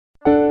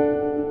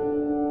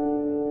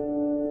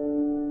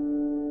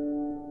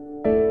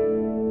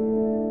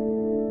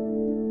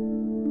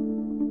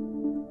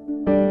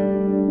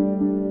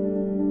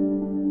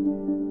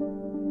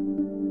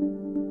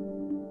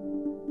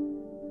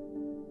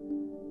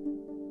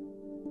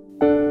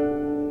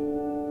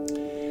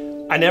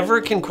I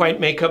never can quite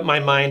make up my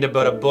mind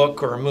about a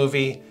book or a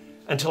movie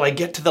until I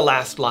get to the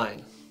last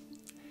line.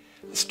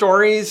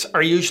 Stories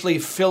are usually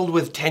filled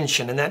with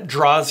tension, and that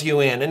draws you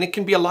in, and it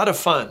can be a lot of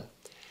fun.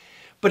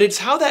 But it's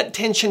how that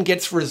tension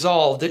gets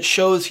resolved that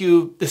shows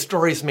you the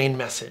story's main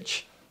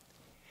message.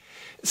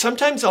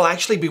 Sometimes I'll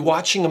actually be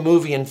watching a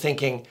movie and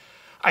thinking,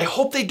 I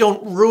hope they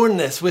don't ruin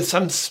this with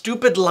some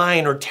stupid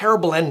line or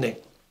terrible ending.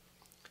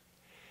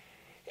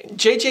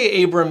 J.J.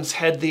 Abrams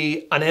had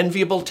the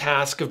unenviable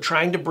task of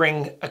trying to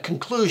bring a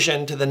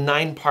conclusion to the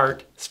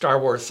 9-part Star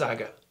Wars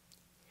saga.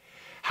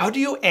 How do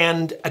you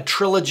end a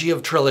trilogy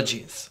of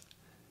trilogies?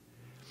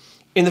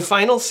 In the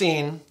final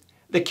scene,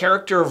 the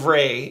character of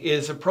Rey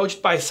is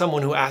approached by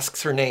someone who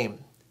asks her name,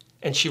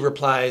 and she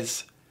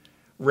replies,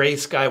 Rey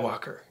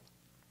Skywalker.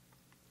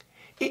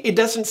 It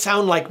doesn't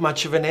sound like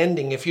much of an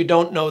ending if you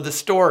don't know the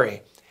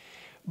story.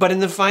 But in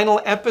the final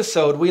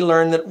episode, we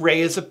learn that Rey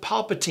is a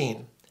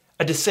Palpatine,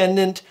 a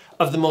descendant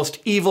of the most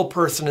evil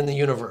person in the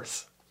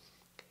universe.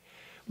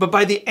 But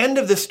by the end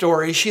of the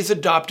story, she's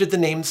adopted the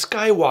name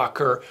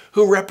Skywalker,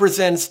 who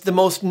represents the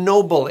most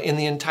noble in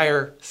the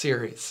entire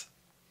series.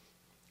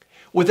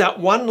 With that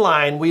one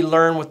line, we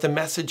learn what the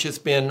message has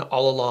been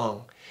all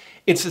along.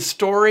 It's a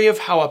story of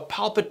how a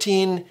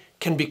Palpatine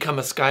can become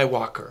a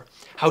Skywalker,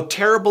 how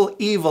terrible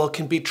evil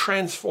can be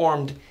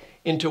transformed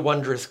into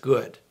wondrous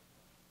good.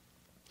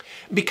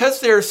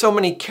 Because there are so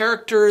many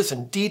characters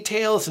and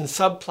details and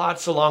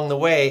subplots along the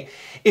way,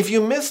 if you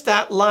miss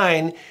that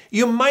line,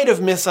 you might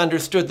have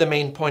misunderstood the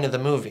main point of the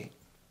movie.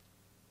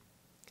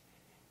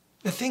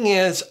 The thing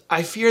is,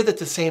 I fear that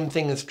the same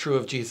thing is true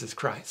of Jesus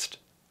Christ.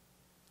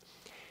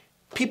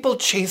 People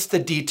chase the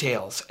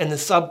details and the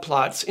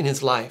subplots in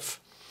his life,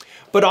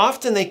 but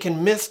often they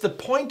can miss the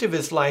point of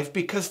his life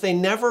because they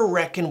never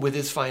reckon with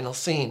his final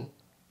scene.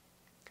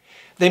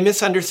 They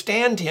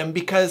misunderstand him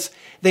because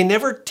they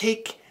never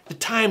take the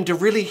time to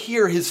really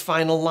hear his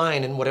final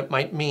line and what it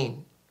might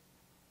mean.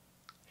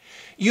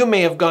 You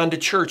may have gone to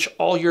church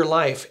all your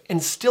life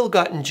and still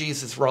gotten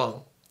Jesus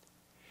wrong.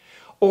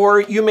 Or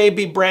you may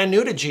be brand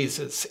new to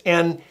Jesus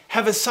and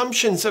have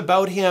assumptions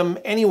about him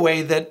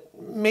anyway that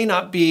may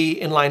not be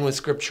in line with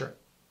Scripture.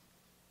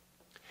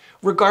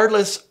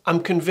 Regardless, I'm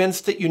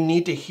convinced that you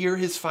need to hear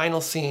his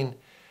final scene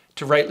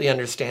to rightly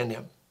understand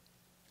him.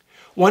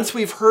 Once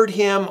we've heard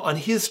him on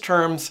his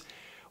terms,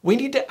 we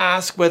need to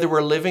ask whether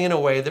we're living in a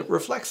way that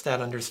reflects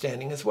that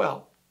understanding as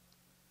well.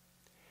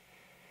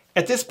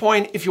 At this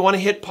point, if you want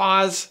to hit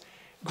pause,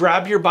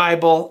 grab your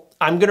Bible.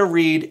 I'm going to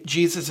read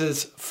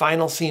Jesus'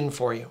 final scene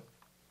for you.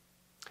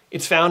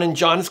 It's found in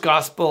John's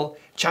Gospel,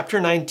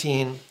 chapter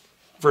 19,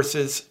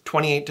 verses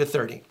 28 to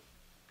 30.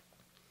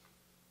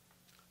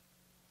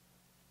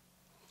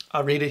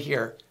 I'll read it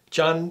here.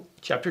 John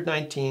chapter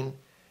 19,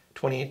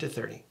 28 to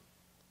 30.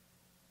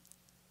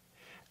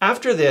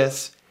 After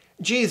this,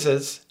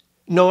 Jesus,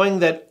 knowing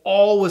that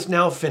all was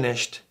now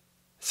finished,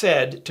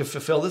 said, to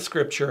fulfill the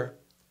scripture,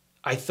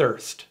 I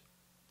thirst.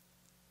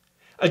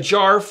 A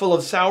jar full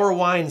of sour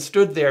wine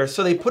stood there,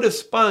 so they put a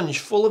sponge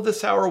full of the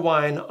sour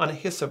wine on a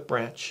hyssop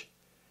branch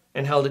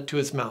and held it to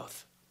his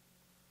mouth.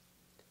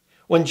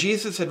 When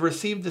Jesus had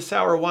received the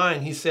sour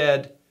wine, he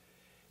said,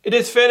 It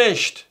is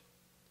finished.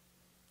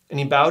 And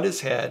he bowed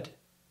his head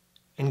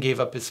and gave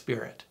up his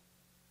spirit.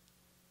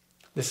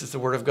 This is the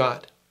word of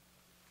God.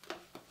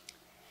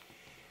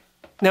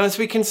 Now, as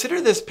we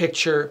consider this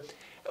picture,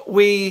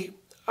 we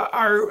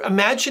are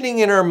imagining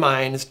in our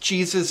minds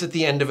Jesus at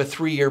the end of a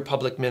 3-year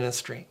public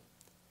ministry.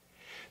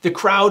 The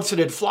crowds that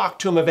had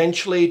flocked to him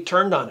eventually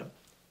turned on him.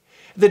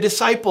 The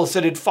disciples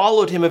that had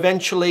followed him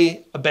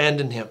eventually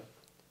abandoned him.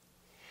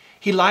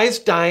 He lies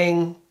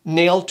dying,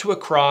 nailed to a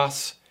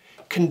cross,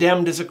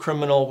 condemned as a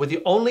criminal, with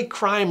the only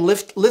crime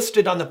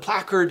listed on the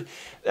placard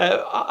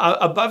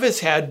above his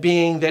head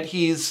being that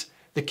he's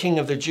the King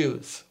of the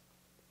Jews.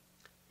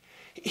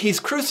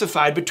 He's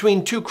crucified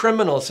between 2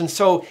 criminals, and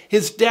so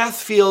his death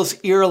feels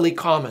eerily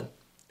common.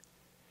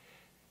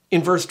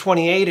 In verse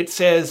 28, it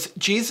says,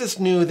 Jesus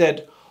knew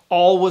that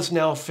all was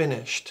now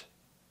finished.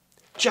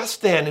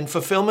 Just then, in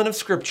fulfillment of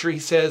Scripture, he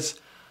says,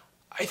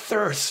 I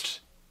thirst.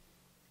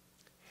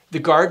 The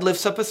guard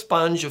lifts up a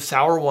sponge of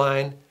sour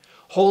wine,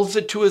 holds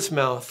it to his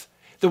mouth,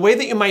 the way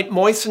that you might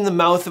moisten the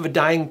mouth of a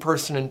dying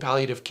person in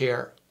palliative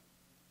care.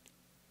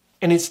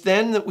 And it's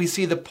then that we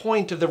see the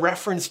point of the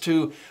reference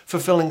to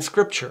fulfilling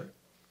Scripture.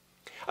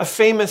 A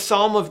famous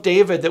Psalm of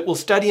David that we'll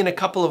study in a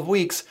couple of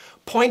weeks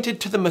pointed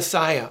to the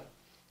Messiah.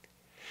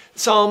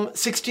 Psalm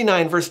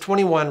 69 verse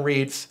 21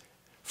 reads,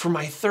 For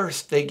my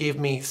thirst they gave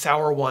me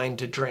sour wine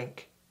to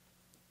drink.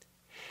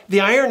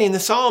 The irony in the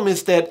psalm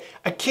is that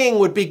a king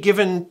would be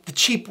given the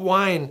cheap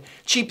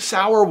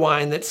sour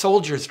wine that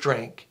soldiers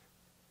drank.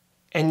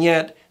 And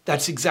yet,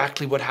 that's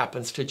exactly what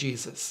happens to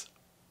Jesus.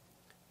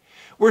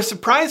 We're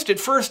surprised at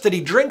first that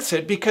he drinks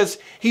it because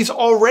he's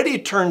already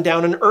turned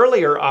down an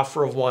earlier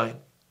offer of wine.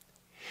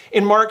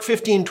 In Mark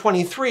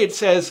 15:23, it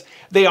says,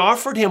 They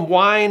offered him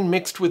wine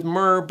mixed with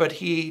myrrh, but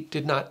he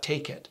did not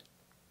take it.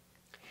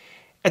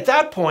 At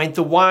that point,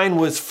 the wine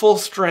was full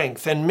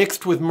strength and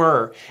mixed with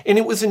myrrh, and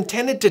it was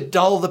intended to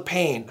dull the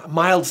pain, a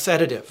mild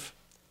sedative.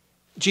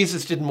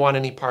 Jesus didn't want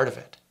any part of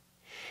it.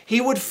 He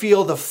would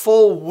feel the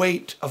full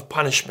weight of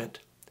punishment.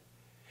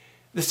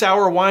 The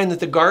sour wine that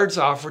the guards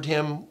offered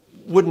him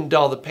wouldn't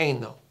dull the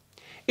pain, though.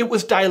 It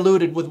was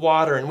diluted with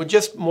water and would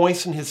just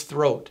moisten his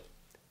throat.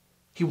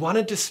 He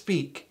wanted to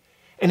speak,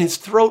 and his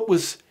throat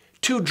was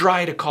too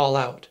dry to call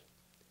out.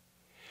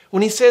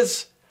 When he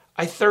says,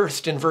 "I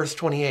thirst," in verse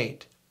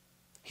 28,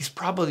 he's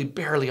probably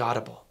barely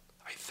audible.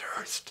 "I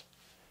thirst."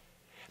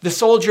 The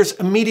soldiers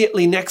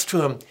immediately next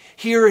to him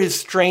hear his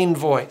strained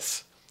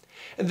voice.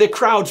 The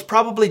crowds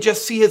probably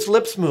just see his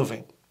lips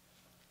moving.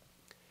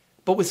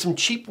 But with some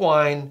cheap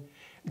wine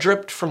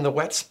dripped from the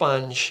wet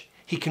sponge,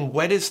 he can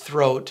wet his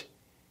throat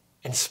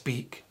and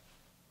speak.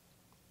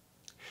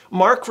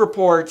 Mark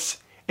reports,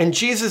 and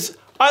Jesus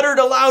uttered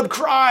a loud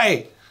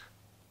cry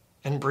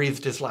and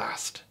breathed his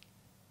last.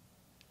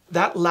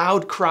 That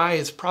loud cry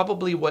is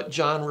probably what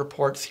John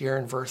reports here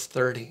in verse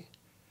 30.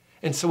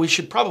 And so we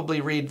should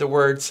probably read the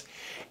words,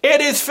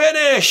 "It is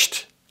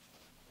finished!"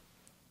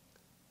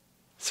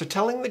 So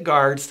telling the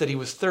guards that he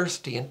was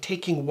thirsty and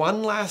taking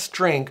one last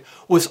drink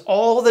was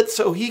all that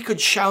so he could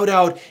shout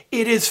out,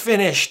 "It is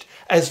finished,"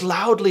 as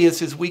loudly as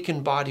his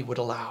weakened body would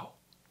allow.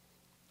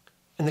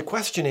 And the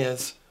question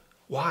is,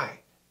 why?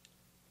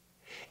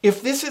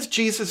 If this is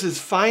Jesus'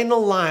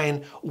 final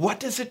line, what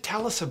does it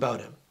tell us about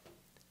him?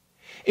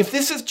 If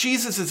this is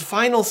Jesus'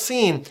 final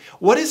scene,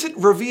 what does it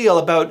reveal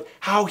about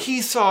how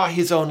he saw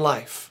his own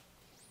life?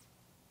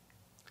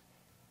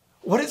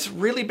 What has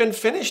really been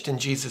finished in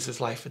Jesus'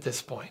 life at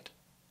this point?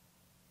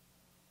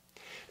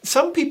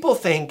 Some people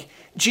think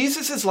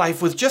Jesus'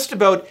 life was just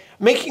about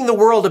making the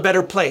world a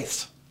better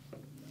place.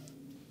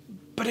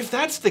 But if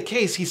that's the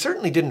case, he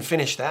certainly didn't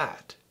finish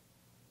that.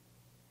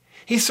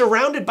 He's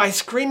surrounded by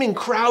screaming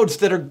crowds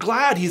that are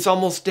glad he's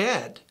almost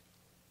dead.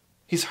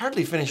 He's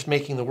hardly finished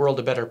making the world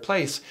a better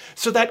place,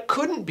 so that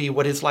couldn't be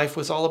what his life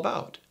was all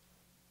about.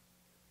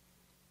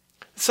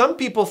 Some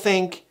people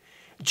think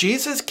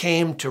Jesus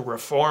came to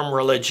reform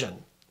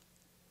religion.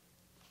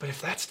 But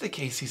if that's the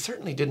case, he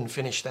certainly didn't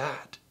finish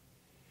that.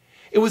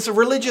 It was the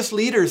religious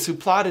leaders who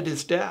plotted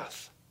his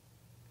death.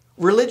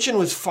 Religion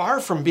was far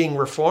from being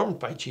reformed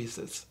by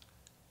Jesus.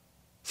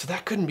 So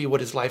that couldn't be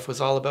what his life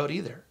was all about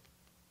either.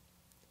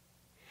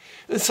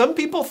 Some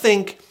people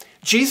think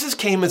Jesus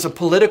came as a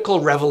political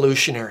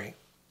revolutionary.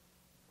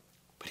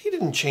 But he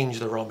didn't change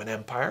the Roman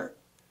Empire.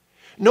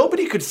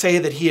 Nobody could say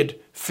that he had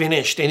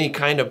finished any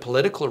kind of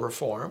political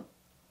reform.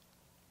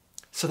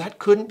 So that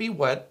couldn't be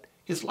what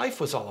his life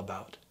was all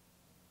about.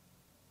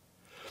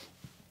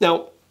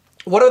 Now,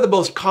 one of the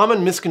most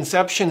common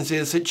misconceptions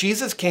is that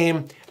Jesus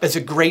came as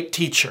a great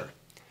teacher.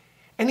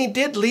 And he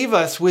did leave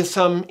us with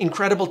some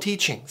incredible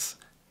teachings.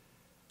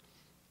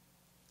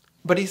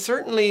 But he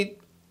certainly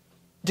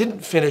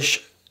didn't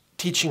finish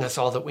teaching us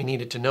all that we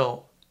needed to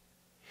know.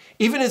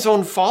 Even his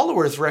own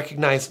followers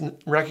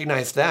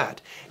recognized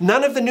that.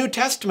 None of the New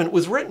Testament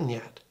was written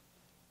yet.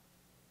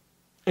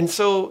 And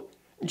so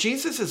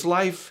Jesus'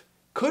 life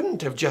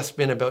couldn't have just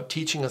been about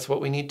teaching us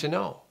what we need to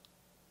know.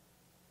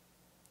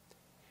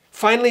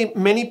 Finally,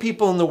 many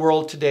people in the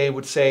world today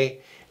would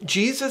say,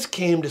 Jesus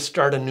came to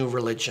start a new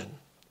religion.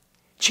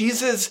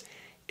 Jesus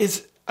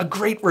is a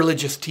great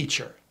religious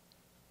teacher.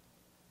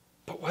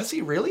 But was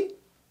he really?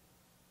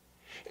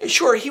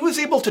 Sure, he was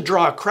able to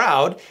draw a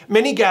crowd.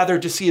 Many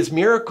gathered to see his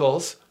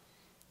miracles.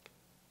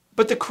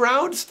 But the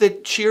crowds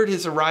that cheered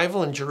his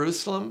arrival in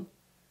Jerusalem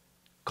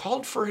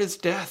called for his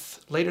death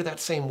later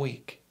that same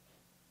week.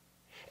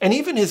 And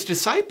even his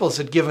disciples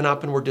had given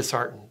up and were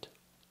disheartened.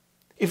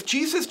 If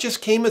Jesus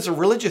just came as a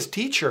religious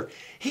teacher,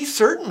 he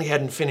certainly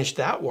hadn't finished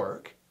that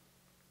work.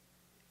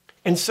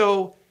 And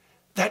so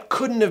that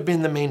couldn't have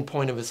been the main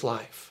point of his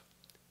life.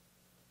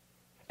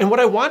 And what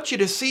I want you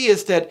to see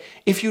is that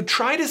if you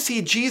try to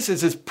see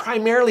Jesus as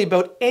primarily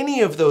about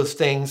any of those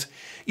things,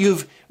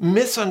 you've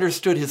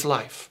misunderstood his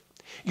life.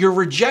 You're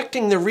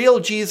rejecting the real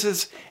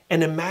Jesus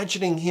and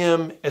imagining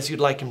him as you'd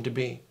like him to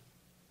be.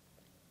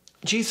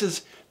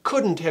 Jesus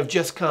couldn't have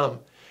just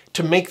come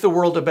to make the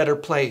world a better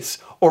place,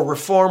 or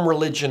reform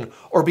religion,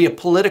 or be a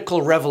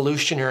political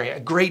revolutionary,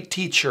 a great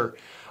teacher,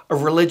 a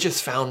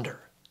religious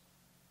founder.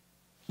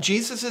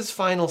 Jesus'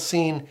 final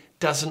scene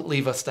doesn't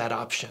leave us that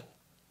option.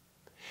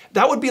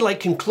 That would be like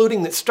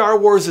concluding that Star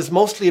Wars is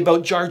mostly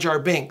about Jar Jar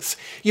Binks.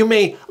 You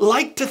may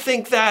like to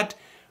think that,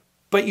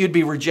 but you'd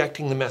be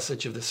rejecting the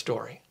message of the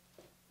story.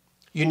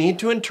 You need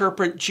to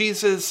interpret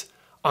Jesus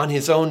on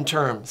his own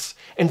terms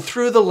and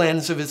through the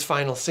lens of his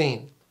final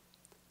scene.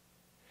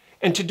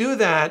 And to do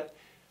that,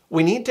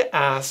 we need to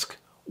ask,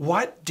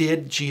 what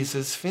did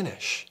Jesus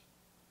finish?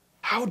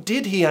 How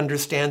did he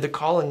understand the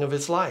calling of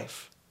his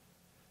life?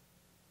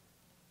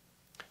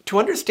 To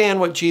understand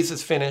what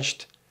Jesus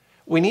finished,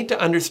 we need to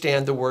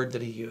understand the word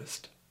that he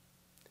used.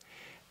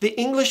 The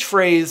English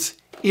phrase,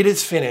 "it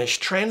is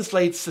finished,"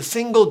 translates the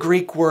single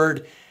Greek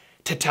word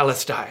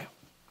tetelestai.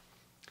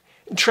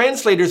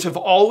 Translators have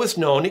always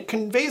known it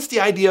conveys the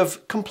idea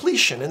of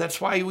completion, and that's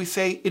why we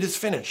say it is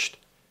finished.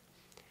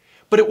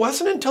 But it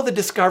wasn't until the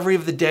discovery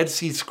of the Dead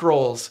Sea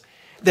Scrolls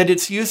that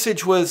its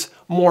usage was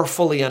more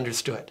fully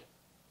understood.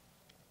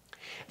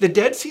 The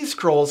Dead Sea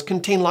Scrolls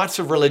contain lots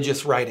of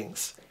religious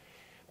writings,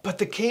 but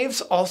the caves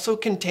also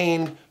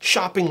contained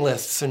shopping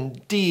lists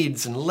and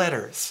deeds and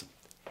letters.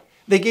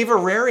 They gave a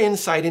rare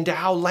insight into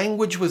how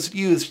language was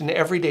used in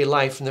everyday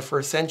life in the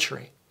first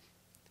century.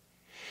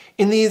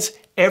 In these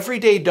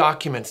everyday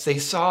documents, they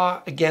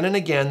saw again and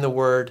again the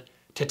word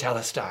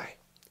tetelestai.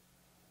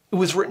 It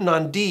was written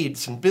on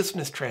deeds and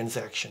business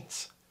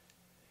transactions.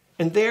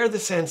 And there the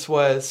sense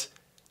was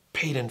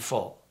paid in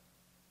full.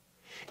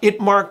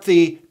 It marked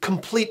the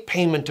complete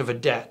payment of a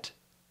debt.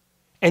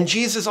 And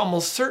Jesus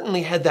almost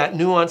certainly had that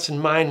nuance in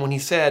mind when he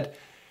said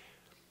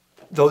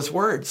those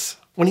words,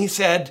 when he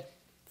said,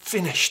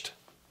 finished.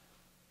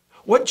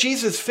 What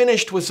Jesus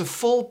finished was a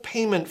full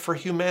payment for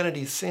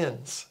humanity's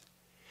sins.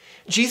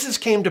 Jesus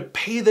came to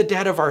pay the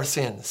debt of our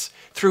sins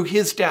through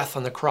his death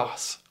on the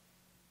cross.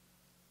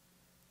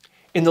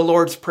 In the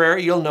Lord's Prayer,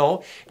 you'll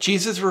know,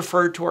 Jesus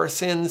referred to our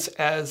sins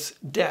as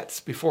debts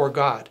before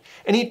God.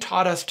 And he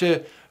taught us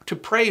to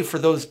pray for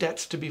those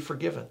debts to be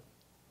forgiven.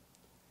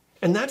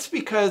 And that's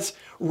because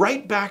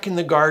right back in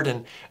the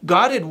garden,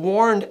 God had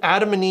warned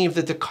Adam and Eve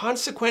that the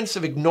consequence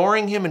of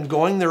ignoring him and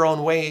going their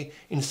own way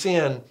in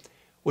sin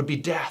would be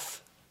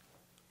death.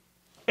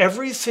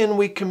 Every sin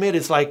we commit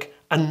is like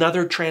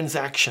another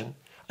transaction,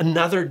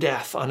 another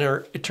death on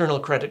our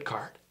eternal credit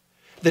card.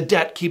 The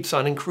debt keeps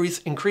on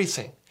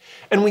increasing,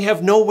 and we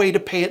have no way to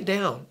pay it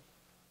down.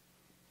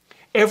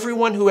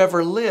 Everyone who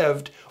ever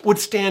lived would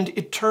stand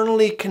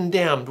eternally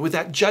condemned with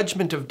that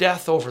judgment of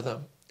death over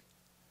them.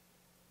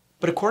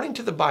 But according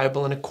to the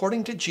Bible and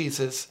according to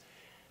Jesus,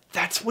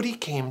 that's what he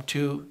came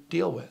to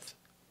deal with.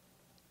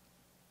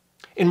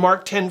 In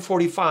Mark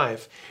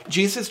 10:45,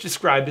 Jesus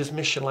described his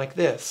mission like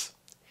this: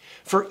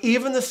 "For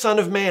even the Son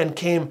of Man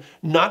came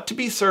not to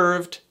be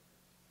served,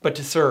 but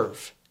to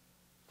serve,"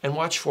 and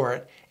watch for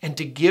it, "and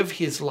to give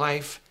his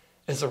life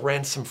as a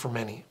ransom for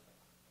many."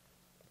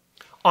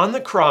 On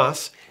the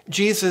cross,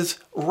 Jesus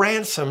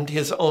ransomed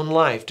his own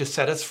life to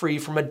set us free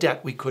from a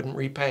debt we couldn't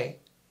repay.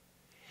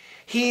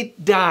 He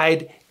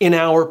died in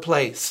our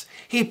place.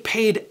 He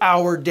paid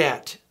our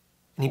debt,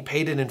 and he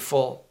paid it in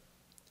full.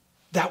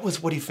 That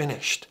was what he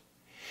finished.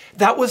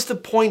 That was the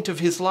point of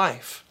his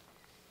life.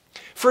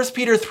 1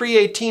 Peter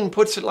 3:18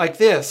 puts it like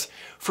this: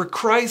 "For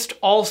Christ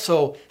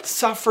also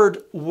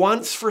suffered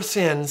once for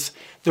sins,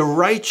 the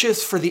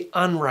righteous for the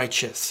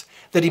unrighteous,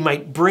 that he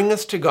might bring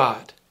us to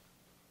God."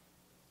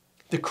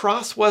 The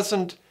cross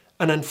wasn't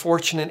an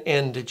unfortunate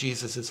end to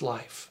Jesus'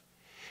 life.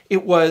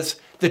 It was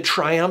the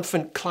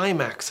triumphant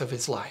climax of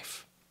his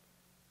life.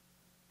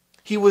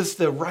 He was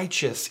the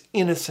righteous,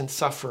 innocent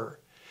sufferer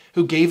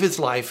who gave his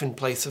life in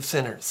place of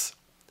sinners.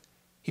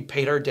 He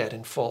paid our debt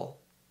in full.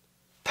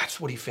 That's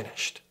what he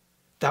finished.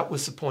 That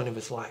was the point of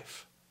his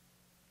life.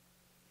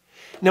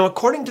 Now,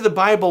 according to the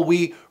Bible,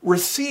 we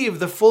receive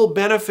the full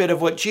benefit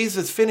of what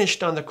Jesus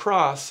finished on the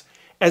cross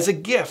as a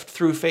gift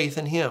through faith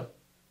in him.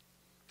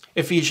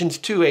 Ephesians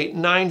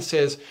 2:8-9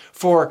 says,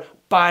 "For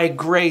by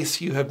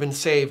grace you have been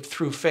saved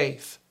through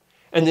faith.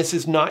 And this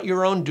is not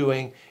your own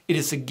doing, it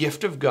is a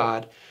gift of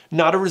God,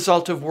 not a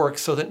result of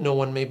works, so that no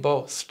one may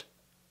boast."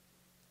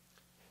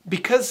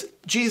 Because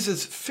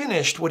Jesus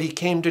finished what he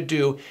came to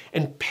do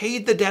and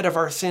paid the debt of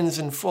our sins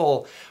in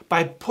full,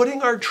 by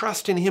putting our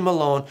trust in him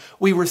alone,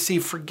 we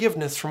receive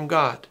forgiveness from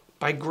God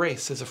by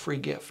grace as a free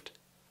gift.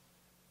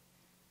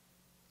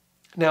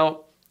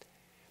 Now,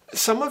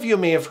 some of you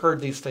may have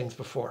heard these things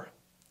before.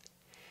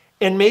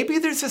 And maybe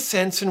there's a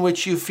sense in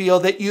which you feel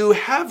that you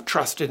have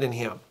trusted in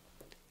him.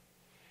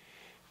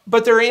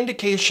 But there are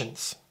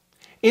indications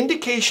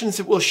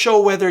that will show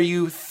whether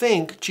you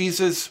think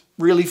Jesus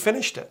really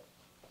finished it.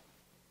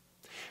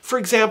 For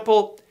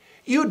example,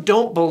 you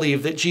don't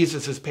believe that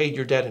Jesus has paid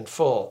your debt in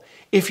full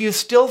if you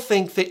still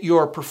think that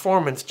your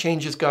performance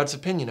changes God's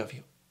opinion of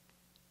you.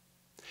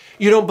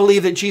 You don't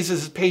believe that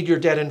Jesus has paid your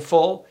debt in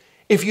full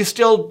if you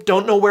still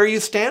don't know where you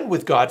stand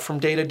with God from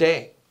day to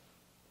day.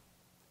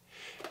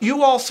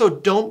 You also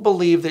don't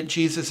believe that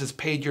Jesus has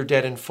paid your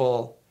debt in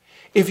full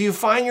if you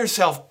find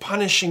yourself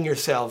punishing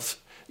yourself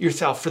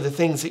for the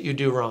things that you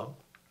do wrong.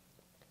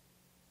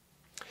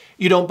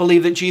 You don't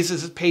believe that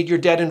Jesus has paid your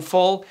debt in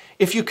full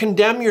if you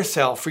condemn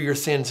yourself for your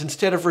sins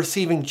instead of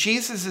receiving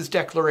Jesus'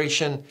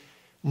 declaration,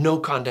 "No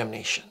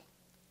condemnation."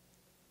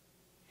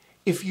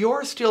 If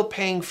you're still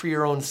paying for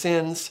your own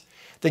sins,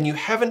 then you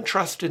haven't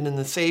trusted in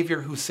the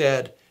Savior who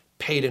said,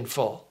 "Paid in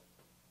full."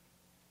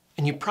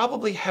 And you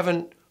probably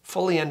haven't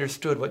fully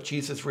understood what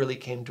Jesus really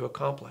came to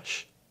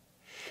accomplish.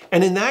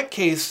 And in that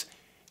case,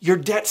 your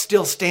debt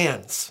still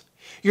stands.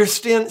 Your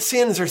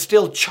sins are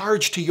still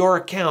charged to your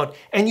account,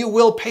 and you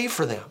will pay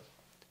for them.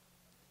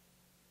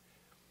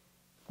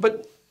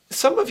 But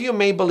some of you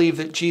may believe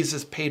that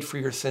Jesus paid for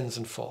your sins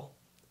in full,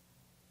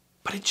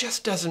 but it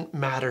just doesn't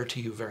matter to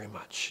you very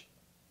much.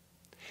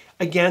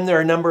 Again, there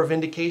are a number of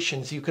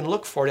indications you can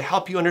look for to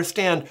help you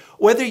understand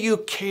whether you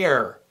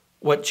care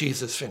what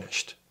Jesus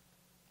finished.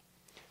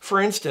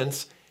 For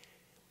instance,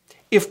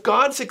 if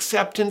God's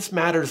acceptance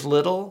matters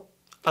little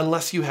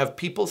unless you have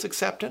people's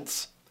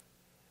acceptance,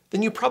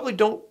 then you probably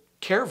don't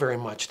care very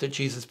much that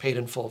Jesus paid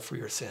in full for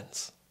your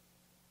sins.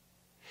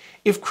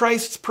 If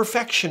Christ's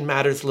perfection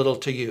matters little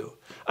to you,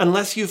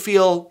 unless you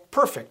feel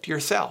perfect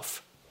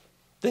yourself,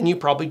 then you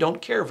probably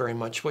don't care very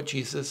much what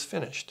Jesus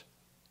finished.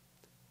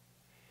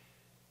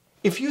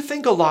 If you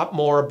think a lot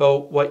more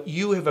about what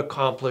you have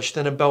accomplished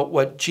than about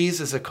what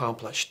Jesus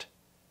accomplished,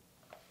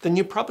 then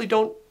you probably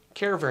don't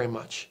care very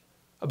much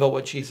about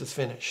what Jesus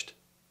finished.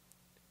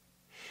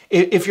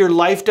 If your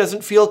life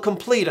doesn't feel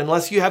complete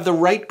unless you have the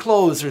right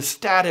clothes or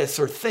status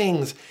or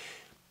things,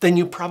 then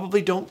you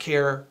probably don't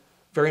care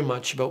very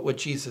much about what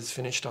Jesus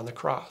finished on the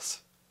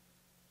cross.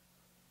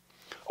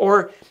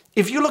 Or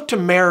if you look to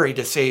Mary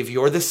to save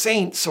you, or the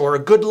saints, or a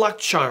good luck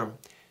charm,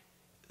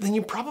 then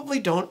you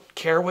probably don't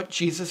care what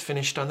Jesus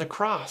finished on the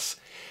cross.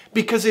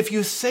 Because if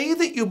you say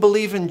that you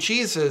believe in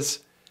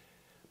Jesus,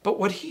 but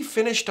what he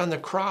finished on the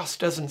cross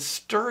doesn't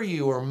stir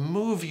you or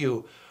move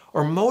you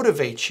or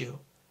motivate you,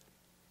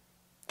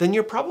 then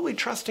you're probably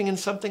trusting in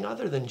something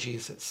other than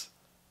Jesus.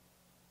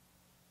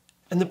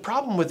 And the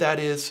problem with that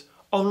is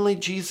only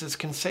Jesus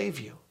can save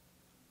you.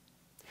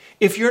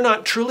 If you're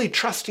not truly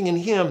trusting in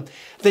him,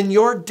 then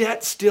your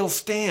debt still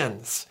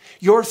stands.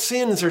 Your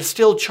sins are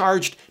still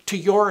charged to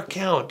your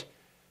account,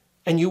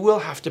 and you will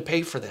have to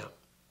pay for them.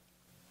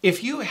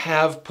 If you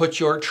have put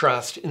your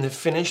trust in the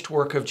finished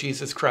work of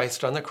Jesus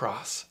Christ on the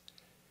cross,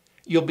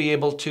 you'll be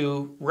able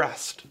to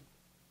rest.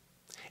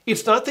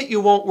 It's not that you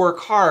won't work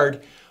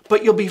hard,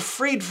 but you'll be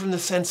freed from the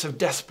sense of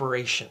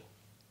desperation.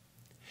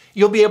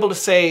 You'll be able to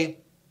say,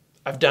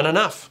 I've done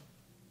enough.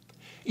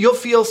 You'll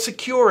feel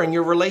secure in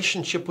your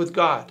relationship with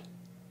God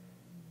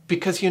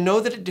because you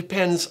know that it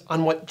depends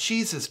on what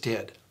Jesus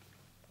did,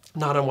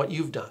 not on what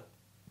you've done.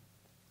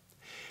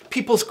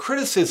 People's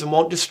criticism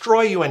won't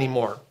destroy you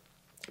anymore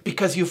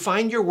because you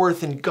find your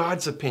worth in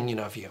God's opinion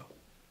of you.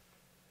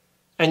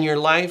 And your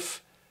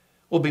life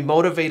will be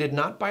motivated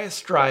not by a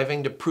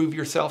striving to prove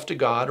yourself to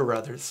God or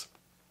others,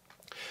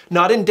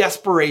 not in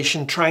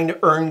desperation trying to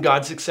earn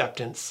God's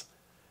acceptance,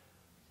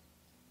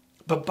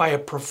 but by a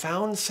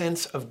profound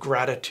sense of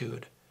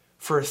gratitude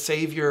for a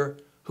Savior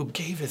who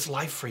gave his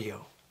life for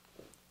you.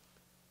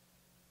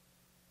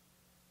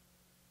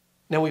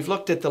 Now we've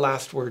looked at the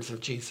last words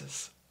of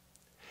Jesus.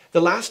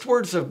 The last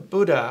words of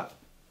Buddha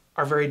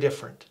are very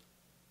different.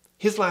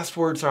 His last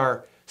words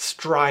are,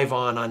 strive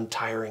on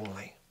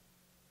untiringly.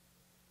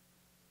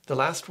 The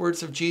last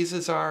words of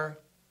Jesus are,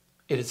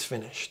 it is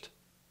finished.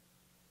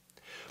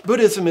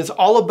 Buddhism is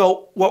all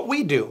about what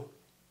we do.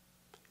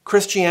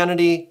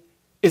 Christianity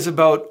is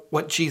about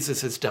what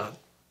Jesus has done.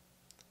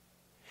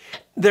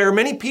 There are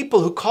many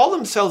people who call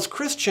themselves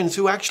Christians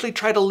who actually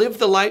try to live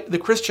the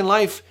Christian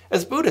life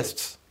as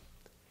Buddhists.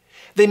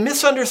 They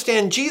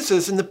misunderstand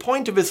Jesus and the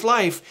point of his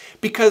life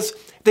because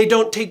they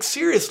don't take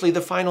seriously the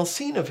final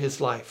scene of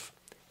his life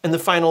and the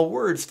final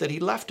words that he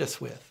left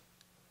us with.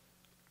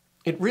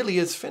 It really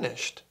is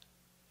finished.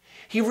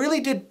 He really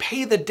did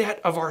pay the debt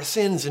of our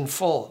sins in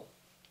full.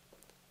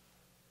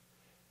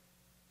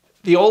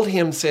 The old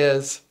hymn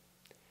says,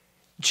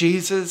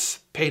 Jesus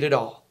paid it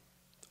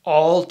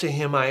all to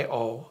him I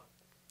owe.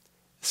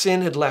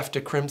 Sin had left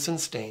a crimson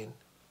stain.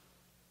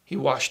 He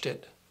washed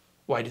it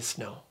white as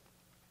snow.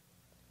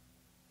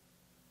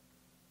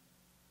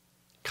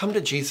 Come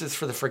to Jesus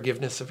for the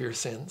forgiveness of your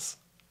sins.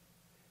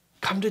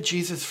 Come to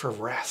Jesus for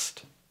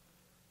rest.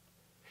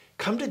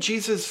 Come to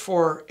Jesus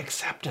for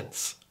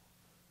acceptance.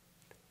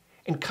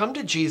 And come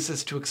to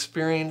Jesus to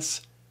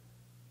experience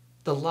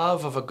the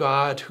love of a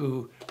God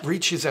who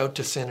reaches out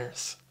to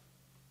sinners.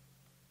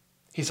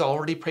 He's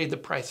already paid the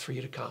price for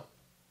you to come.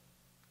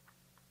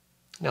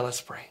 Now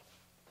let's pray.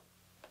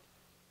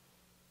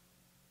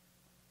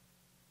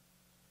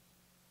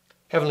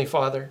 Heavenly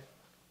Father,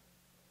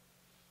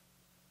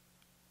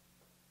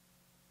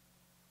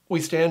 we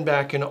stand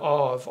back in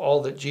awe of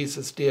all that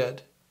Jesus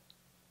did.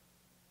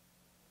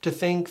 To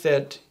think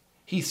that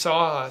he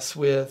saw us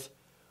with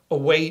a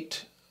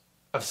weight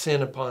of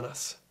sin upon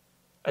us,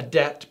 a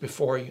debt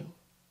before you.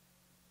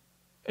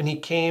 And he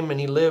came and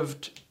he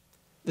lived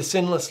the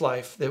sinless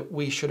life that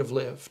we should have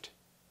lived.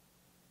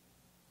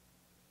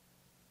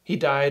 He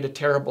died a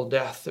terrible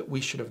death that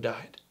we should have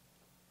died.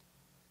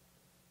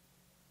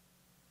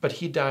 But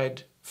he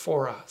died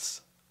for us,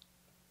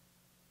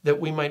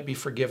 that we might be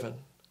forgiven,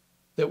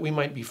 that we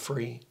might be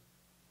free.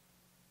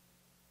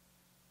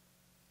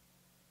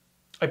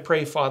 I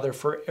pray, Father,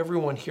 for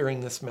everyone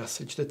hearing this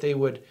message, that they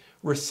would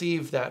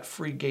receive that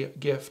free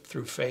gift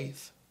through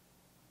faith.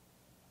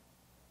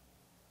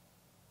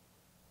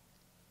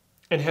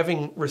 And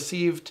having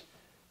received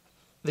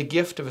the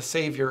gift of a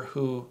Savior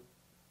who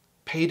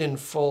paid in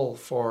full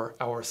for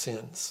our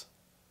sins,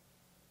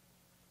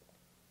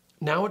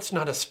 now it's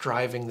not a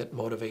striving that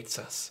motivates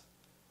us.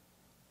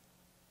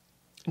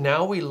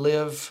 Now we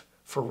live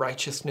for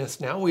righteousness.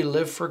 Now we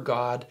live for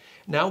God.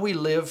 Now we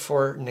live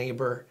for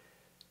neighbor.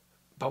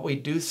 But we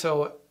do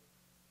so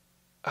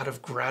out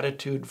of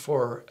gratitude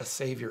for a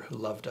Savior who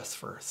loved us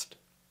first.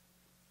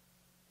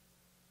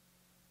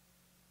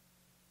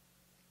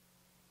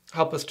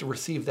 Help us to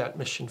receive that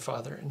mission,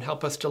 Father, and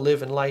help us to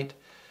live in light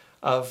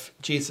of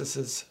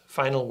Jesus'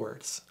 final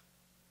words.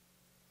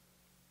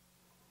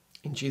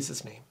 In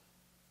Jesus' name,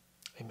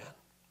 amen.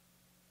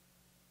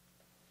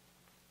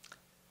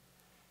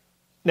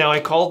 Now, I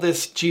call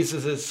this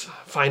Jesus'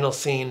 final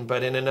scene,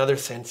 but in another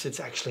sense, it's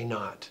actually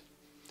not.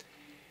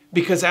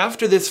 Because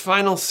after this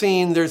final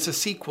scene, there's a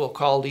sequel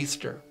called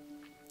Easter.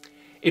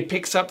 It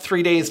picks up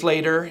 3 days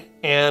later,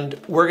 and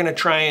we're going to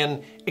try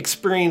and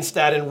experience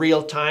that in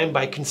real time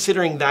by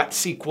considering that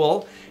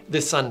sequel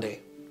this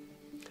Sunday.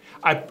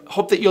 I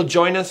hope that you'll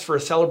join us for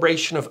a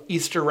celebration of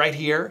Easter right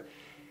here.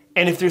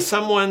 And if there's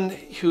someone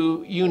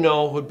who you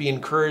know would be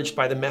encouraged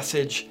by the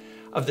message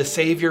of the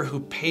Savior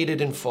who paid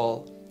it in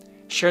full,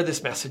 share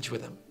this message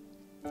with them.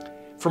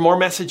 For more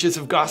messages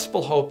of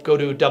gospel hope, go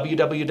to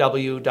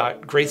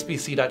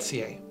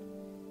www.gracebc.ca.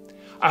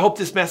 I hope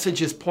this message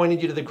has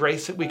pointed you to the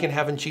grace that we can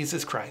have in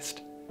Jesus Christ.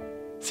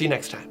 See you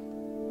next time.